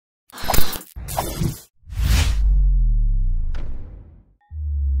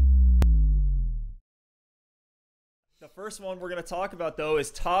First one we're going to talk about, though,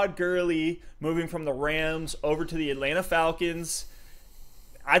 is Todd Gurley moving from the Rams over to the Atlanta Falcons.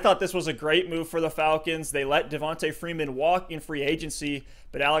 I thought this was a great move for the Falcons. They let Devonta Freeman walk in free agency.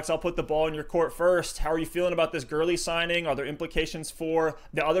 But, Alex, I'll put the ball in your court first. How are you feeling about this Gurley signing? Are there implications for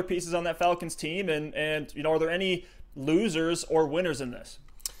the other pieces on that Falcons team? And are there any losers or winners in this?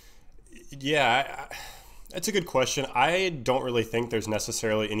 Yeah, that's a good question. I don't really think there's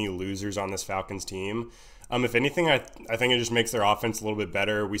necessarily any losers on this Falcons team. If anything, I think it just makes their offense a little bit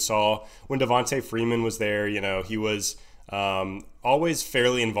better. We saw when Devonta Freeman was there, he was always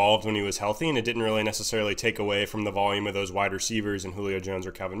fairly involved when he was healthy, and it didn't really necessarily take away from the volume of those wide receivers in Julio Jones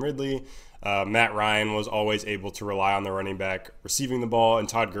or Calvin Ridley. Matt Ryan was always able to rely on the running back receiving the ball, and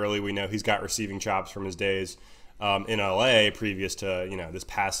Todd Gurley, we know he's got receiving chops from his days in LA previous to this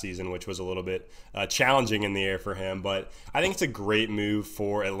past season, which was a little bit challenging in the air for him. But I think it's a great move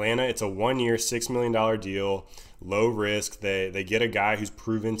for Atlanta. It's a 1-year, $6 million deal, low risk. They get a guy who's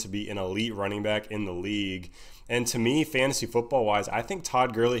proven to be an elite running back in the league. And to me, fantasy football wise, I think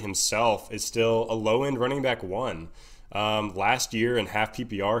Todd Gurley himself is still a low end running back 1. Last year in half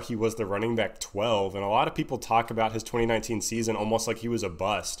PPR, he was the running back 12, and a lot of people talk about his 2019 season almost like he was a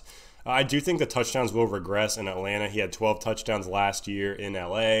bust. I do think the touchdowns will regress in Atlanta. He had 12 touchdowns last year in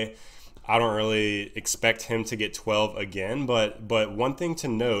LA. I don't really expect him to get 12 again, but one thing to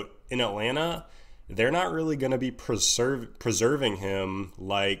note, in Atlanta, they're not really going to be preserving him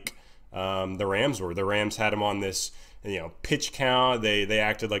like the Rams were. The Rams had him on this pitch count. They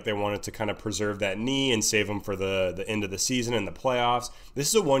acted like they wanted to kind of preserve that knee and save him for the end of the season and the playoffs. This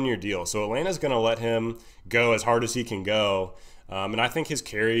is a 1-year deal, so Atlanta's going to let him go as hard as he can go. And I think his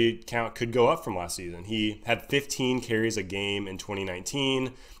carry count could go up from last season. He had 15 carries a game in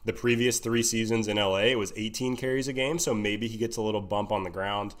 2019. The previous 3 seasons in LA, it was 18 carries a game, so maybe he gets a little bump on the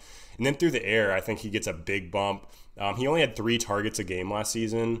ground. And then through the air, I think he gets a big bump. He only had 3 targets a game last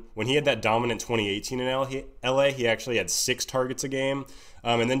season. When he had that dominant 2018 in LA, he actually had 6 targets a game.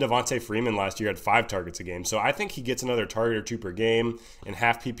 And then Devonta Freeman last year had 5 targets a game. So I think he gets another target or 2 per game in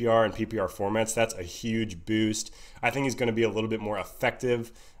half PPR and PPR formats. That's a huge boost. I think he's going to be a little bit more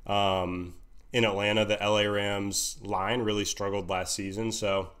effective in Atlanta. The LA Rams line really struggled last season.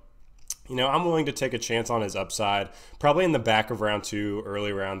 So, I'm willing to take a chance on his upside, probably in the back of round 2,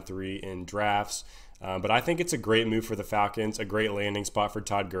 early round 3 in drafts. But I think it's a great move for the Falcons, a great landing spot for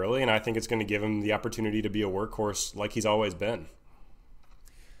Todd Gurley, and I think it's going to give him the opportunity to be a workhorse like he's always been.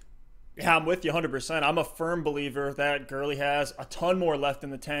 Yeah, I'm with you 100%. I'm a firm believer that Gurley has a ton more left in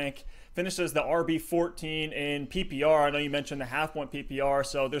the tank. Finishes the RB14 in PPR. I know you mentioned the half-point PPR,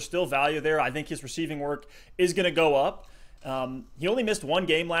 so there's still value there. I think his receiving work is going to go up. He only missed 1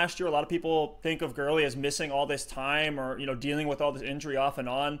 game last year. A lot of people think of Gurley as missing all this time or dealing with all this injury off and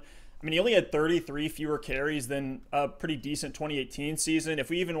on. I mean, he only had 33 fewer carries than a pretty decent 2018 season. If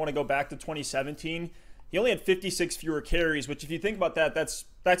we even want to go back to 2017, he only had 56 fewer carries, which if you think about that,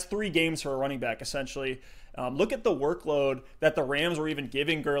 that's 3 games for a running back, essentially. Look at the workload that the Rams were even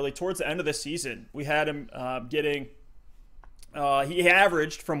giving Gurley towards the end of the season. We had him he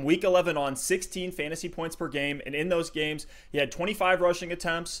averaged from week 11 on 16 fantasy points per game, and in those games, he had 25 rushing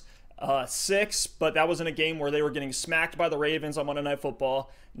attempts, 6, but that was in a game where they were getting smacked by the Ravens on Monday Night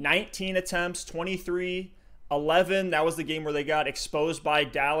Football. 19 attempts, 23, 11. That was the game where they got exposed by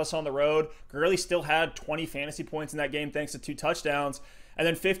Dallas on the road. Gurley still had 20 fantasy points in that game thanks to 2 touchdowns. And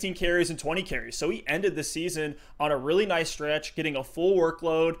then 15 carries and 20 carries. So he ended the season on a really nice stretch, getting a full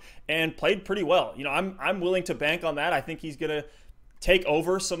workload, and played pretty well. I'm willing to bank on that. I think he's going to take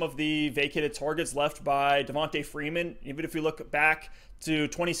over some of the vacated targets left by Devonta Freeman. Even if we look back to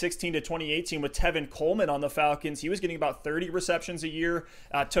 2016 to 2018 with Tevin Coleman on the Falcons, he was getting about 30 receptions a year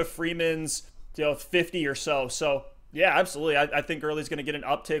to Freeman's 50 or so. So, yeah, absolutely. I think Gurley's going to get an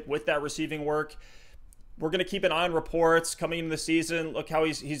uptick with that receiving work. We're going to keep an eye on reports coming into the season. Look how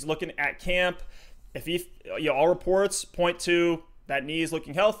he's looking at camp. If all reports point to that knee is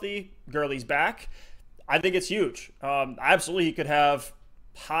looking healthy, Gurley's back. I think it's huge. Absolutely, he could have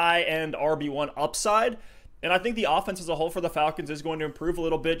high-end RB1 upside. And I think the offense as a whole for the Falcons is going to improve a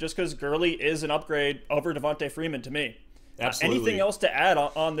little bit just because Gurley is an upgrade over Devonta Freeman to me. Absolutely. Anything else to add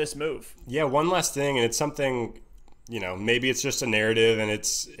on this move? Yeah, one last thing, and it's something, maybe it's just a narrative and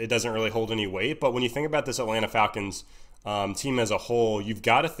it doesn't really hold any weight. But when you think about this Atlanta Falcons team as a whole, you've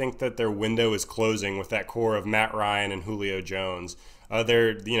got to think that their window is closing with that core of Matt Ryan and Julio Jones.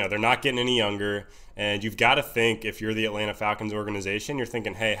 They're not getting any younger, And you've got to think, if you're the Atlanta Falcons organization, you're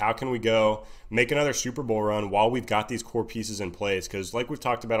thinking, hey, how can we go make another Super Bowl run while we've got these core pieces in place? Because like we've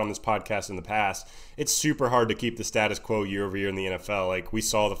talked about on this podcast in the past, it's super hard to keep the status quo year over year in the NFL. Like, we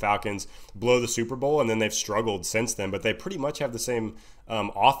saw the Falcons blow the Super Bowl, and then they've struggled since then, but they pretty much have the same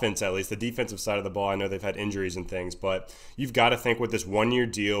offense, at least the defensive side of the ball. I know they've had injuries and things, but you've got to think with this one-year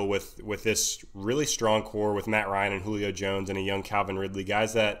deal with this really strong core with Matt Ryan and Julio Jones and a young Calvin Ridley,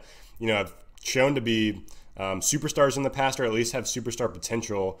 guys that, you know, have shown to be superstars in the past, or at least have superstar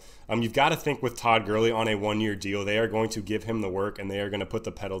potential. You've got to think with Todd Gurley on a one-year deal, they are going to give him the work and they are going to put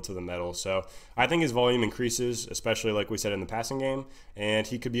the pedal to the metal. So I think his volume increases, especially like we said in the passing game, and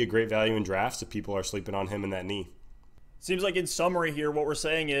he could be a great value in drafts if people are sleeping on him in that knee. Seems like in summary here, what we're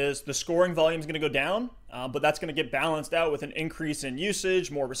saying is the scoring volume is going to go down, but that's going to get balanced out with an increase in usage,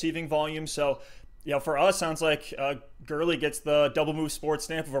 more receiving volume. So, for us, sounds like Gurley gets the Double Move Sports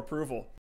stamp of approval.